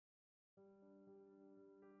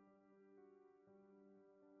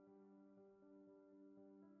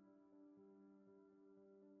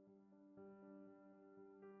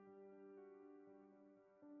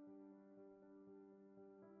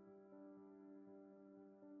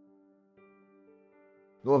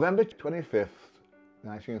November 25th,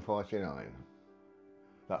 1949.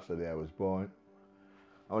 That's the day I was born.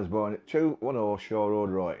 I was born at 210 Shore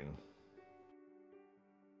Road, Royton.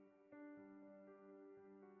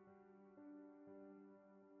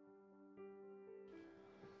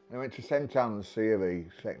 I went to St Anne's C.V.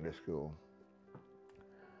 Secondary School.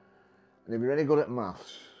 And if you're any good at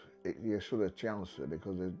maths, you're sort of chancellor,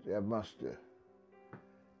 because the headmaster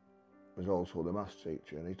was also the maths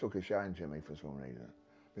teacher, and he took a shine to me for some reason.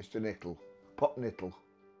 Mr. Nittle, Pop Nittle.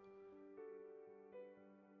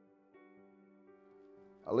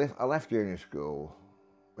 I left junior school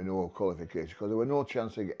with no qualifications, because there were no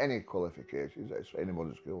chance to get any qualifications at any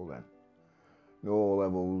modern school then. No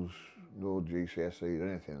levels, no GCSE or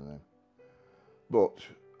anything then. But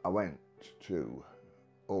I went to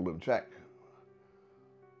Oldham Tech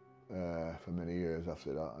for many years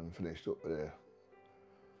after that, and finished up with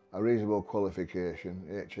a reasonable qualification,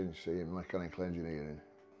 HNC in mechanical engineering.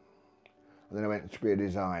 And then I went to be a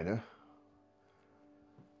designer.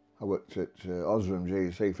 I worked at Osram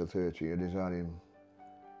GC for 30 years, designing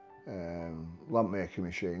lamp making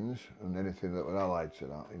machines and anything that were allied to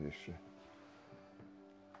that industry.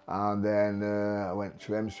 And then I went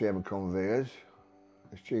to MCM Conveyors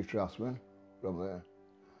as chief draftsman from there.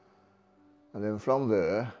 And then from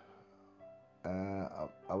there,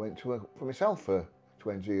 I went to work for myself for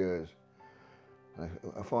 20 years.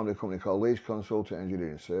 I founded a company called Lees Consultant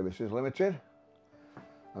Engineering Services Limited,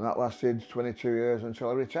 and that lasted 22 years until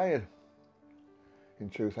I retired in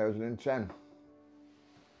 2010,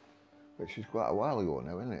 which is quite a while ago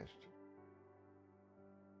now, isn't it?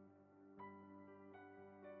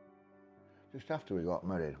 Just after we got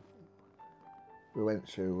married, we went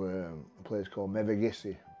to a place called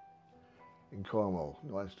Mevagissey in Cornwall,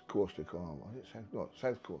 no, it's the coast of Cornwall. Is it south? No,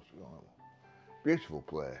 south coast of Cornwall. Beautiful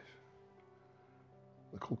place.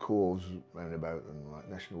 Little coves round about and like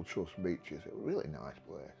National Trust beaches. It was a really nice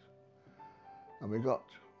place. And we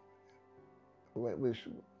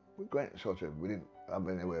went sort of, we didn't have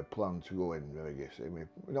anywhere planned to go in Mevagissey. We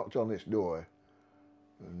knocked on this door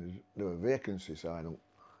and there was a vacancy sign up,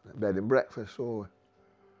 bed and breakfast, so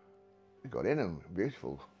we got in, and a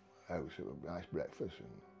beautiful house, it was a nice breakfast.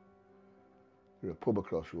 And there was a pub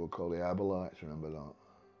across the road called the Harbour Lights, remember that?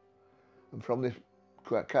 And from this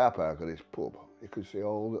car park of this pub, you could see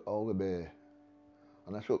all the bay.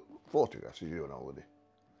 And I took photographs as you do on holiday.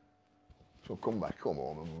 So I come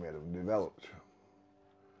home and made them developed.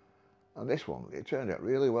 And this one, it turned out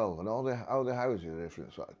really well, and all the houses are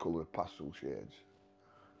different sort of colour, pastel shades.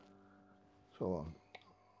 So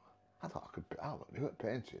I thought I would do it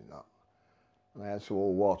painting that. And I had some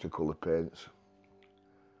old watercolour paints.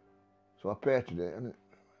 So I painted it, and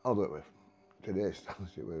although it was today's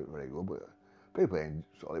standards, it wasn't very good, but people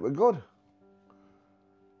thought it was good.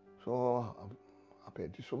 So I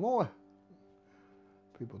painted some more.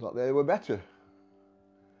 People thought they were better.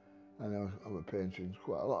 And I was painting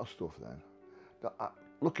quite a lot of stuff then.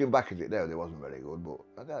 Looking back at it now, it wasn't very good, but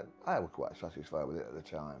I was quite satisfied with it at the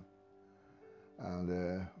time.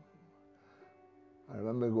 And I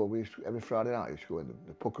remember every Friday night I used to go in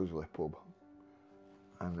the Puckersley pub,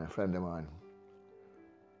 and a friend of mine,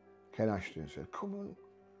 Ken Ashton, said, "Come on,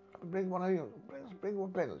 bring one of you, bring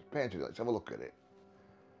one paint, let's paint it, let's have a look at it."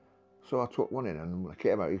 So I took one in, and when I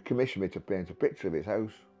came out, he commissioned me to paint a picture of his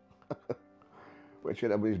house, which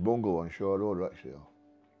had his bungalow on Shore Road, actually.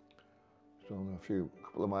 So a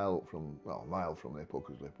couple of miles from the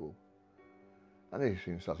Puckersley pub. And he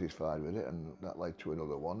seemed satisfied with it, and that led to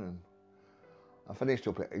another one, and I finished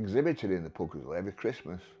up exhibiting in the Puckersley every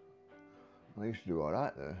Christmas. And I used to do all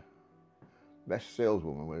right there. Best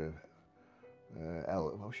saleswoman with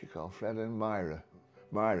what was she called? Fred and Myra.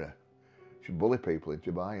 She'd bully people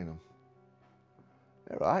into buying them.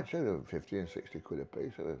 They're right too, they were 50 and 60 quid a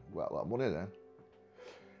piece. It was quite a lot of money then,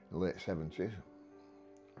 in the late 70s.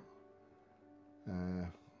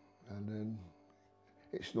 And then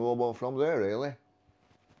it snowballed from there, really.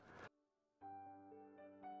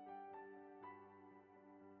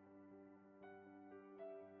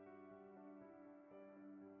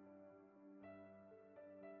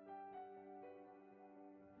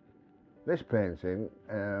 This painting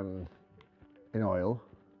in oil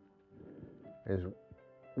is,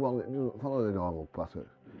 well, it doesn't follow the normal pattern.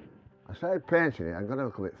 I started painting it, I got a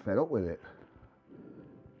little bit fed up with it.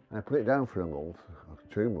 And I put it down for a month, or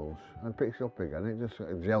 2 months, and picked it up again. It just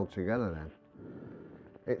sort of gelled together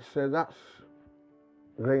then. That's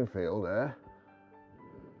Greenfield there.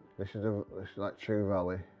 This is like Chew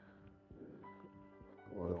Valley.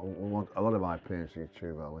 A lot of my painting is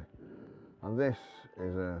Chew Valley. And this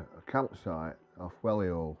is a campsite off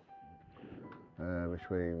Wellyhole,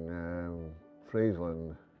 between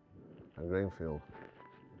Friesland and Greenfield.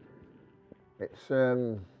 It's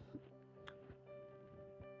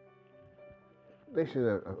this is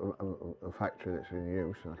a factory that's in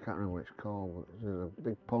use, and I can't remember what it's called, but there's a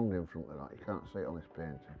big pond in front of that. You can't see it on this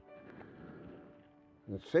painting.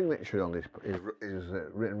 The signature on this is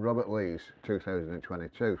written Robe Lees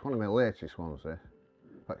 2022. It's one of my latest ones there.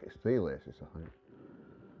 In fact, it's the latest, I think.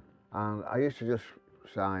 And I used to just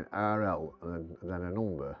sign RL and then a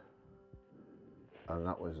number, and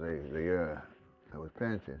that was the year I was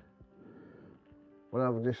painting.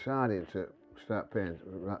 Well, I've decided to start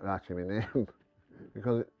writing my name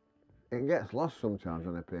because it gets lost sometimes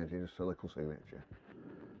when I paint, just a little signature.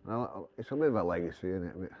 Now, it's a bit of a legacy, isn't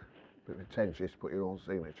it? A bit pretentious to put your own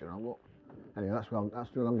signature on, but anyway, that's what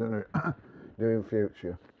I'm going to do in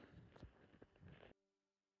future.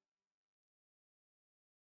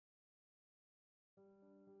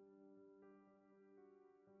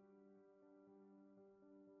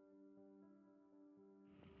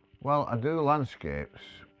 Well, I do landscapes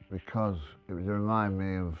because it would remind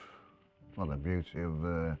me of, well, the beauty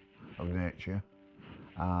of nature,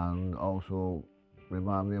 and also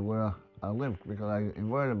remind me of where I live, because I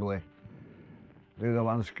invariably do the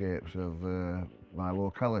landscapes of my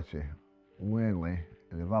locality, mainly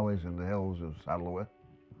in the valleys and the hills of Saddleworth,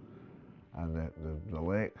 and the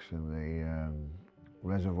lakes and the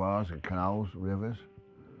reservoirs and canals, rivers.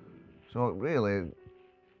 So really,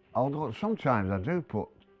 although sometimes I do put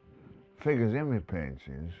figures in my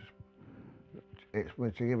paintings, it's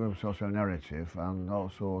to give them sort of a narrative, and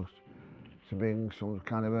also to bring some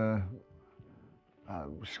kind of a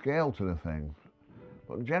scale to the thing.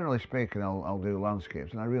 But generally speaking, I'll do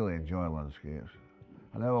landscapes, and I really enjoy landscapes.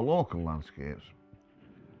 And our local landscapes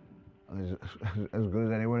is as good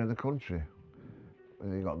as anywhere in the country.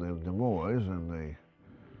 You've got the moors and the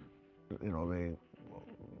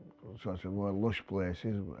sort of more lush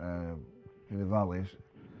places in the valleys,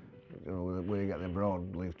 where you get the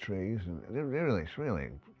broadleaf trees, and it's really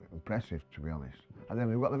impressive, to be honest. And then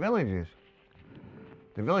we've got the villages.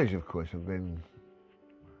 The villages, of course, have been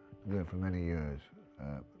there for many years,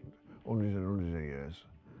 hundreds and hundreds of years,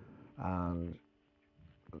 and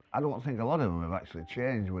I don't think a lot of them have actually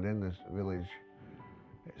changed within this village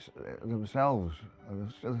themselves.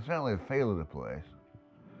 There's certainly a feel of the place,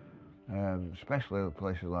 especially the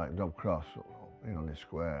places like Dob Cross, in the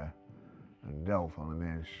square, and Delph on the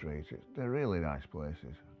main street. They're really nice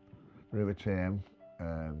places. The River Tame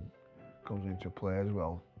comes into play as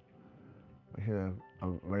well. We hear a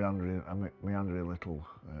meandering little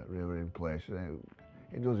river in places.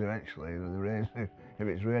 It does eventually, the rain, if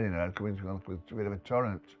it's raining hard, come into a bit of a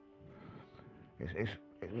torrent. It's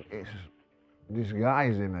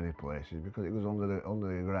disguised in many places because it goes under the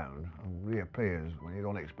ground and reappears when you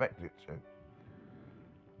don't expect it to.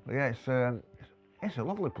 But yeah, it's a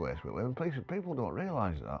lovely place we live in. People don't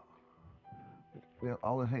realise that.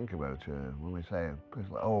 All they think about when we say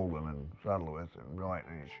places like Oldham and Saddleworth and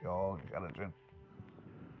Brighton and Shaw and Chadderton,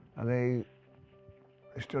 and the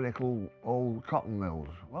historical old cotton mills.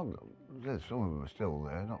 Well, there's some of them are still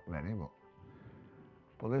there, not many,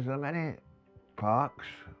 but there's many parks.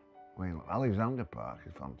 I mean, Alexander Park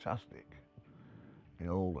is fantastic in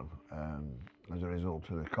Oldham, as a result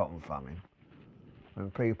of the cotton famine.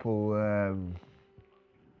 When people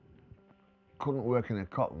couldn't work in the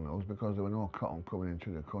cotton mills because there were no cotton coming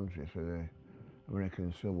into the country through the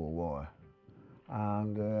American Civil War,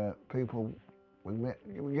 and people were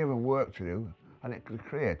given work to do, and it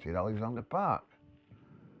created Alexander Park,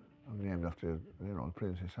 named after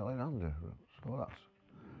Princess Alexander. So that's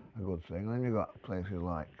a good thing. And then you've got places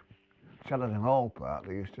like Chadderton Hall Park.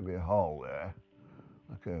 There used to be a hall there,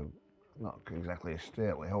 like not exactly a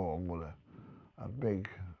stately home, but a big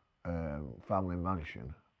family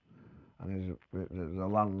mansion. And the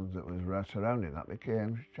land that was surrounding that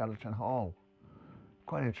became Chadderton Hall.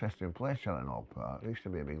 Quite an interesting place, Chadderton Hall Park. There used to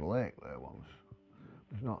be a big lake there once.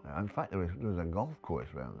 There's not now. In fact, there was a golf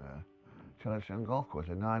course around there. Chadderton Golf Course,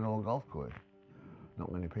 a 9-hole golf course.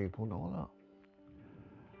 Not many people know that.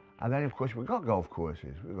 And then, of course, we've got golf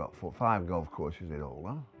courses. We've got 5 golf courses in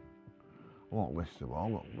Oldham. I won't list them all,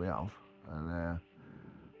 but we have. And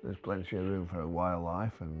there's plenty of room for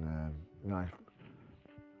wildlife and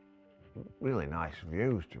really nice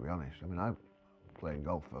views, to be honest. I mean, I've played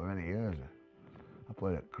golf for many years. I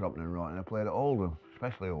played at Crompton and Royton. I played at Oldham,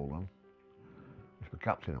 especially Oldham. I was the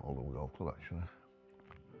captain at Oldham Golf Club, actually.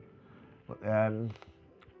 But and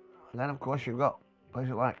then, of course, you've got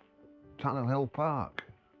places like Tannel Hill Park,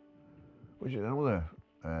 which is another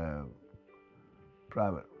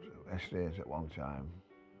private estate at one time.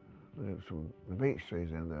 There's some the beech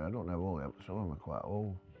trees in there. I don't know all of them, but some of them are quite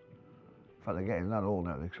old. In fact, they're getting that old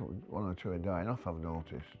now. One or two are dying off, I've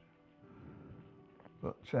noticed.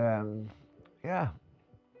 But yeah,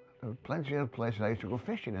 there are plenty of places I used to go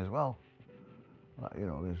fishing as well. Like, you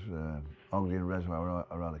know, there's Ogden Reservoir,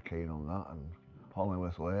 I'm rather keen on that, and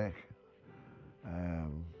Hollingworth Lake,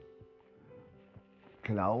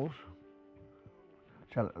 canals,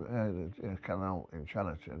 the canal in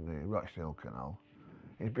Chatterton, the Rochdale Canal,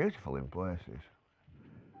 is beautiful in places.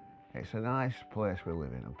 It's a nice place we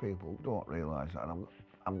live in, and people don't realise that.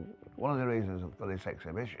 And one of the reasons for this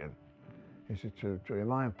exhibition is to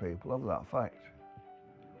remind people of that fact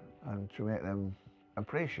and to make them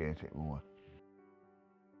appreciate it more.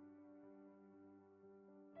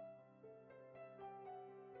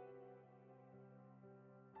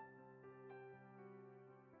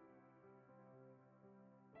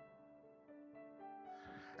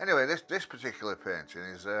 Anyway, this particular painting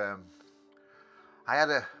is, I had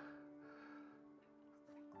a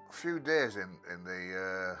few days in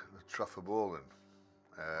the Trough of Bowling,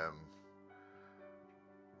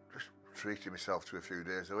 just treating myself to a few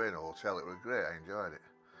days away in a hotel. It was great, I enjoyed it.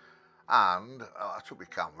 And I took my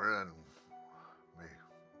camera and my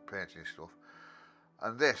painting stuff,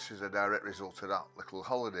 and this is a direct result of that little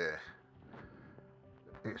holiday.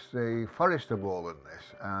 It's the Forest of Bowling,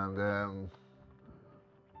 this, and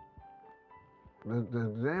the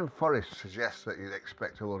name forest suggests that you'd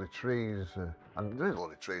expect a lot of trees, and there's a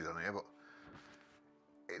lot of trees on here, but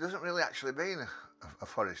it doesn't really actually mean a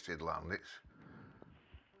forested land. It's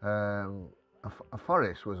a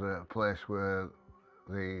forest was a place where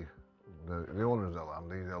the owner of the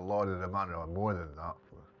land, the lord of the manor, or more than that,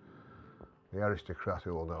 the aristocrat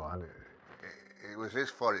who owned the land. It was his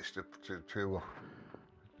forest to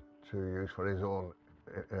use for his own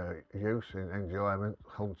use in enjoyment,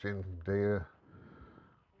 hunting deer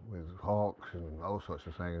with hawks and all sorts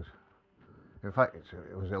of things. In fact,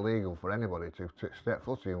 it was illegal for anybody to step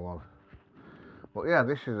foot in one. But yeah,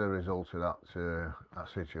 this is a result of that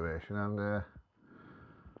situation, and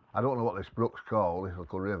I don't know what this brook's called, this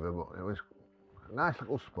little river, but it was a nice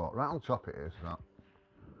little spot. Right on top it is, that.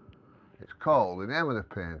 It's called, the name of the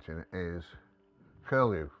painting is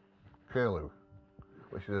curlew,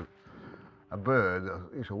 which is a bird,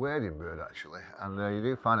 it's a wading bird actually, and you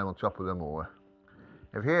do find them on top of the moor.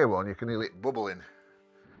 If you hear one, you can hear it bubbling.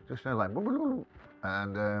 Just sounds like bubble,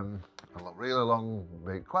 and a really long,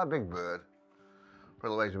 quite a big bird.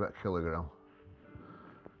 Probably weighs about a kilogram.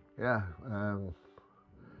 Yeah, a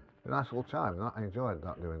nice little time. That I enjoyed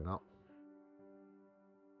that, doing that.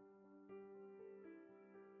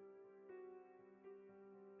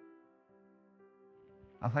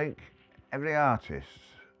 I think every artist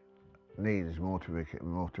needs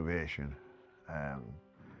motivation.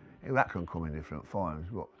 That can come in different forms,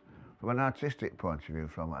 but from an artistic point of view,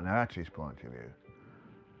 from an artist's point of view,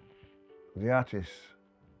 the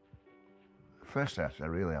first artist I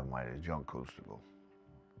really admired is John Constable.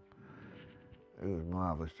 It was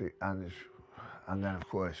marvellous, and then of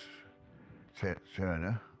course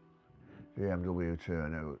Turner, JMW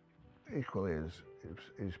Turner, equally as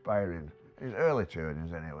inspiring. His early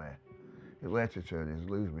Turners anyway. His later Turners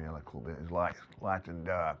lose me a little bit. His light and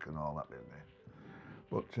dark and all that bit there.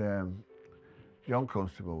 But John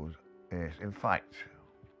Constable was ace. In fact,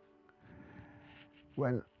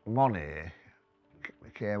 when Monet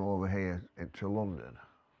came over here to London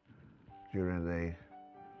during the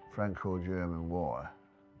Franco-German War,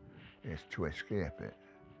 to escape it,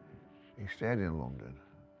 he stayed in London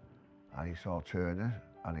and he saw Turner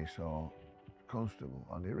and he saw Constable,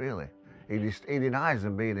 and he denies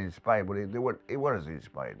them being inspired, but he was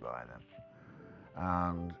inspired by them.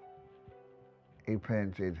 And he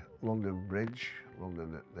painted London Bridge,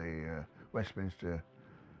 London at the Westminster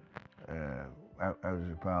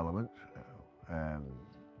Houses of Parliament, and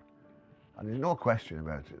there's no question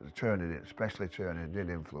about it. Turner, especially Turner, did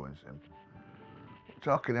influence him.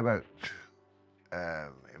 Talking about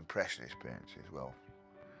Impressionist paintings, well,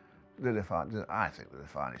 I think they're the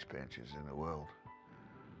finest paintings in the world.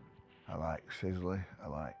 I like Sisley, I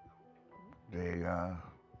like Degas,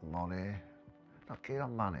 Monet. Not keen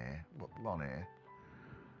on Monet, but Monet.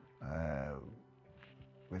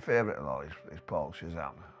 My favourite of all is Paul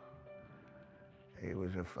Cézanne. He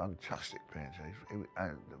was a fantastic painter.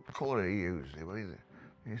 The colour he used,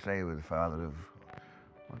 he said he was the father of,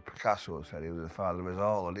 well, Picasso said he was the father of us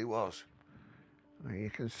all, and he was. I mean, you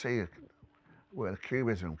can see where the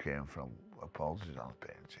Cubism came from, with Paul Cézanne's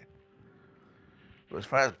painting. But as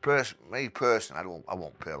far as me personally, I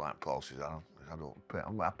won't paint like Paul Cézanne. I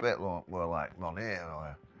paint more like Monet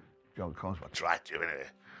or John Constable. I try to anyway.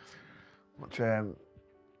 But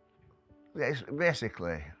it's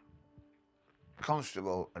basically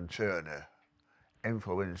Constable and Turner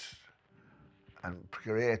influenced and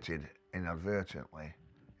created inadvertently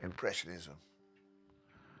Impressionism.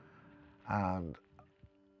 And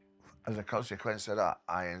as a consequence of that,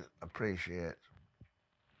 I appreciate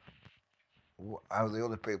how the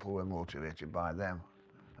other people were motivated by them,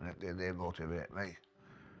 and they motivate me.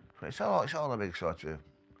 So it's all a big sort of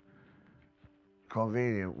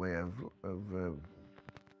convenient way of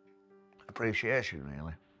appreciation,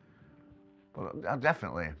 really. But I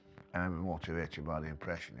definitely am motivated by the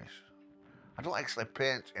Impressionists. I don't actually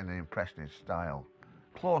paint in the Impressionist style,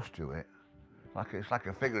 close to it. It's like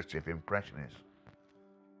a figurative Impressionist.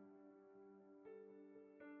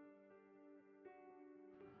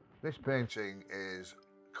 This painting is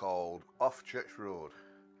called Off Church Road,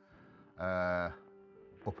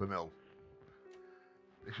 Upper Mill.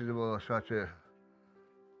 This is a more sort of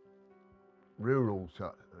rural,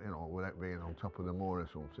 you know, without being on top of the moor or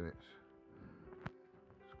something.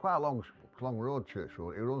 It's quite a long road, Church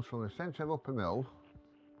Road. It runs from the centre of Upper Mill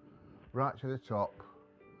right to the top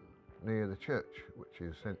near the church, which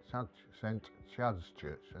is St Chad's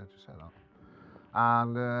Church. I had to say that.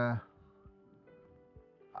 And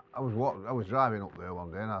I was driving up there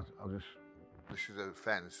one day, and this is a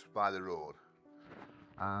fence by the road,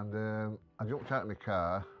 and I jumped out of my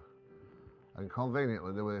car, and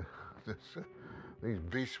conveniently there were these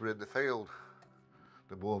beasts were in the field,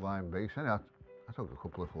 the bovine beasts, and I took a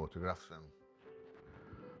couple of photographs, and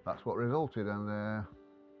that's what resulted, and I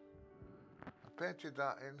painted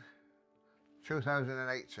that in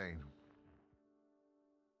 2018.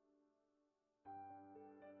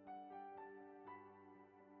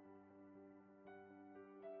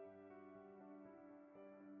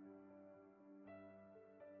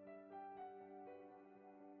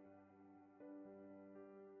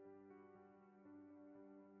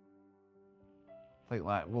 I think,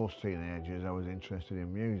 like most teenagers, I was interested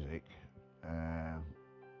in music. I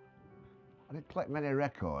didn't collect many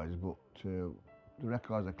records, but the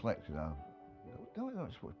records I collected, I don't know,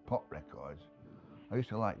 it's pop records. I used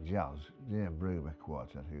to like jazz, Jane Brubaker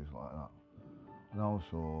Quartet, things like that. And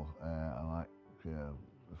also, I like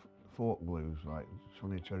folk blues, like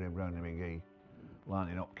Sonny Terry and Brownie McGee,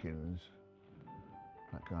 Lanny Hopkins,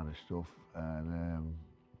 that kind of stuff. And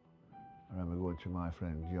I remember going to my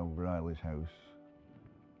friend John Briley's house,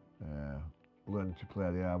 learning to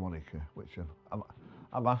play the harmonica, which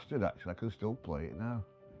I mastered actually. I can still play it now.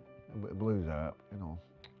 A bit of blues harp, you know.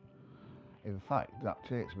 In fact, that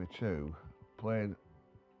takes me to playing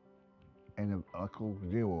in a local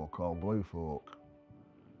duo called Blue Folk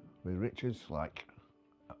with Richard Slack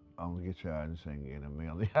on the guitar and singing, and me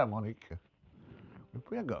on the harmonica.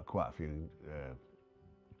 We had got quite a few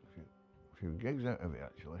gigs out of it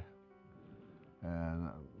actually. And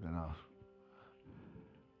then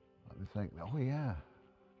let me think, oh yeah,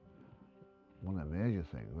 one of the major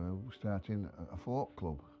things, we're starting a folk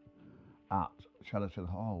club at Chadderton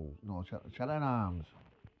Hall, no, Chadderton Arms,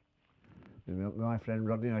 with my friend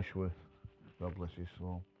Rodney Ashworth, God bless his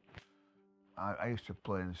soul. I used to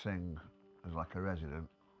play and sing as like a resident.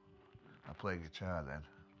 I played guitar then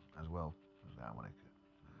as well as the harmonica,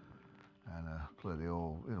 and played the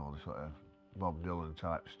old, you know, the sort of Bob Dylan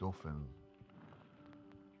type stuff, and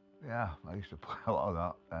yeah, I used to play a lot of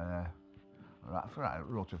that. I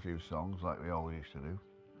wrote a few songs like we all used to do.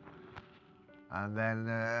 And then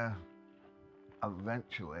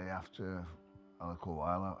eventually, after a little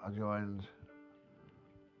while, I joined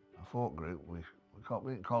a folk group. We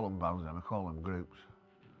didn't call them bands then, we call them groups.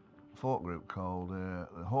 A folk group called the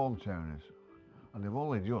Hometowners. And they've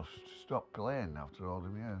only just stopped playing after all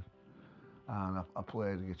them years. And I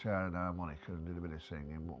played guitar and harmonica and did a bit of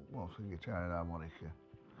singing, but mostly guitar and harmonica.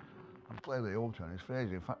 I played with the Hometowners for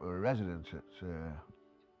ages. In fact, we were residents at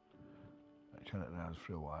Chadderton Arms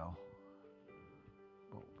for a while.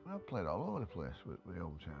 But I played all over the place with the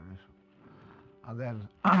Hometowners. And then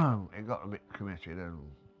it got a bit committed, and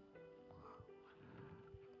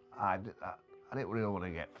I didn't really want to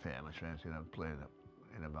get famous or anything. I'd played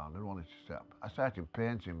in a band. I wanted to stop. I started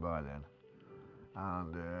painting by then,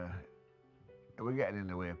 and it was getting in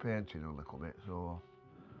the way of painting a little bit, so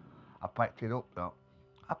I packed it up. That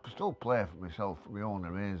I still play for myself, for my own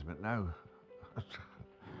arrangement now.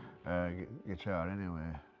 Guitar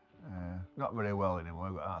anyway. Not very well anymore,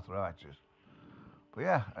 I've got arthritis. But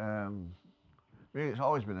yeah, it's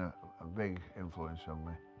always been a big influence on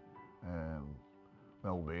me.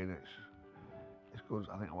 Well-being, it's good.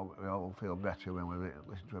 I think we all feel better when we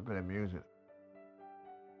listen to a bit of music.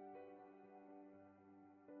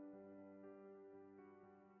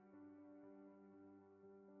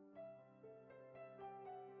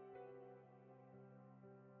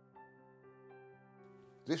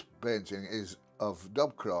 This painting is of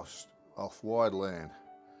Dobcross off Wide Lane.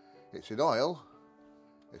 It's in oil,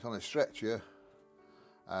 it's on a stretcher.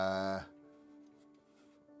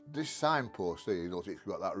 This signpost here, you notice it's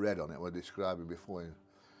got that red on it, we're describing before.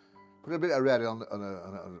 Put a bit of red on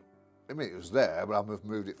I mean, it was there, but I've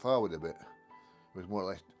moved it forward a bit. It was more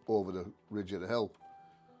or less over the ridge of the hill.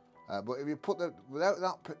 But if you put without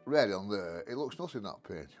that red on there, it looks nothing, that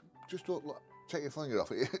paint. Just don't take your finger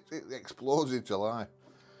off it, it explodes into life.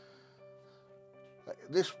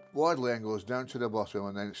 This Wide Lane goes down to the bottom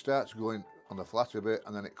and then it starts going on the flat a bit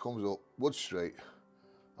and then it comes up Wood Street.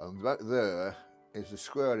 And back there is the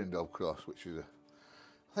square in Dobcross, which is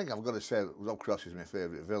I think I've got to say that Dobcross is my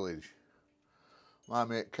favourite village. My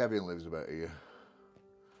mate Kevin lives about here,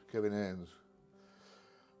 Kevin Haynes.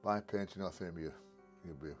 By painting off him,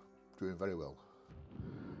 you'll be doing very well.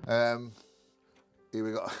 Here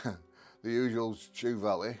we got the usual Chew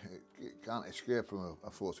Valley. It can't escape from a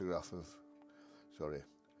photograph of, sorry,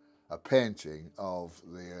 a painting of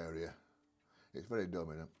the area. It's very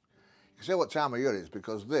dominant. You can see what time of year it is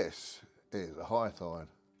because this is a hawthorn.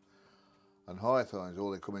 And hawthorns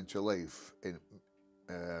only come into leaf in,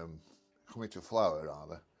 come into flower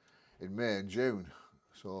rather, in May and June.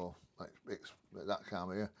 So it's that time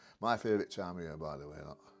of year. My favourite time of year, by the way.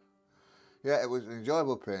 That. Yeah, it was an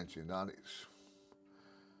enjoyable painting, and it's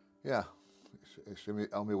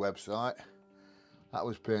on my website. That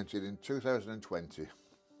was painted in 2020.